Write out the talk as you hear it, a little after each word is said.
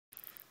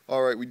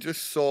All right, we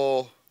just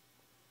saw,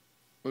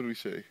 what did we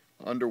say?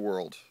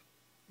 Underworld,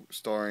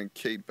 starring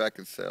Kate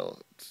Beckinsale.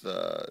 It's,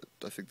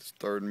 I think, the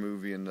third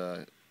movie in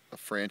a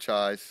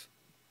franchise.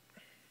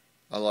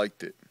 I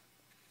liked it.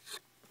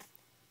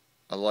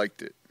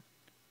 It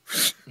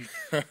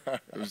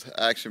was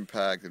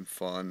action-packed and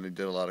fun. They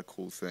did a lot of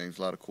cool things,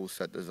 a lot of cool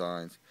set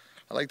designs.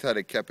 I liked how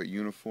they kept it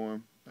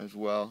uniform as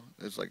well.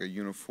 There's like a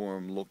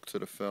uniform look to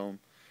the film.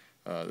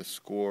 The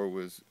score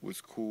was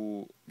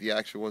cool. The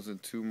action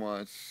wasn't too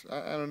much.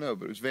 I don't know,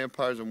 but it was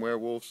vampires and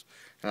werewolves,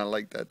 and I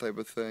like that type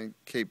of thing.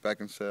 Kate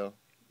Beckinsale.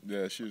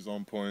 Yeah, she was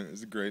on point.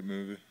 It's a great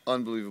movie.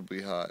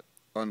 Unbelievably hot.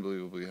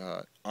 Unbelievably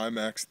hot.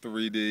 IMAX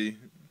 3D.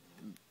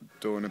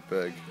 Doing it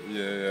big.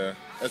 Yeah.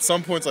 At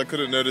some points I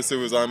couldn't notice it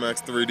was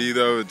IMAX 3D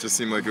though. It just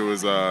seemed like it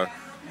was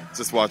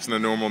just watching a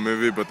normal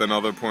movie, but then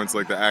other points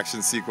like the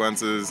action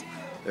sequences,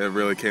 it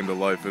really came to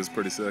life. It was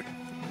pretty sick.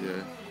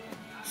 Yeah.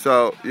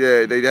 So,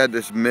 yeah, they had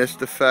this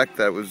mist effect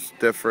that was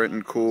different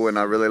and cool, and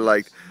I really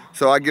liked.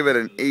 So I give it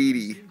an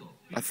 80.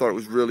 I thought it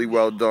was really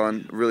well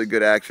done, really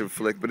good action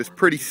flick, but it's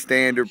pretty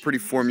standard, pretty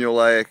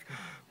formulaic,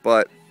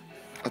 but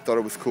I thought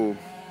it was cool.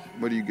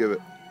 What do you give it?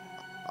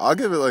 I'll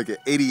give it like an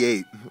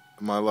 88,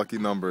 my lucky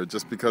number,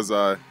 just because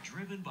I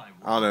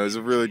don't know, it's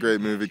a really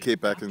great movie.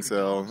 Kate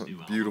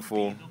Beckinsale,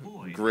 beautiful,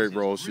 great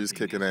role. She's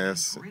kicking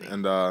ass,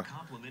 and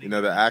you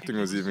know, the acting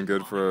was even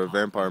good for a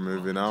vampire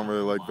movie. And I don't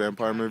really like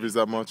vampire movies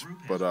that much,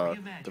 but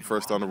the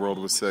first Underworld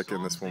was sick,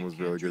 and this one was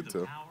really good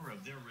too.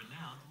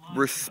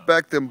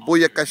 Respect and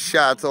booyaka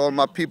shots to all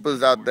my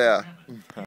peoples out there.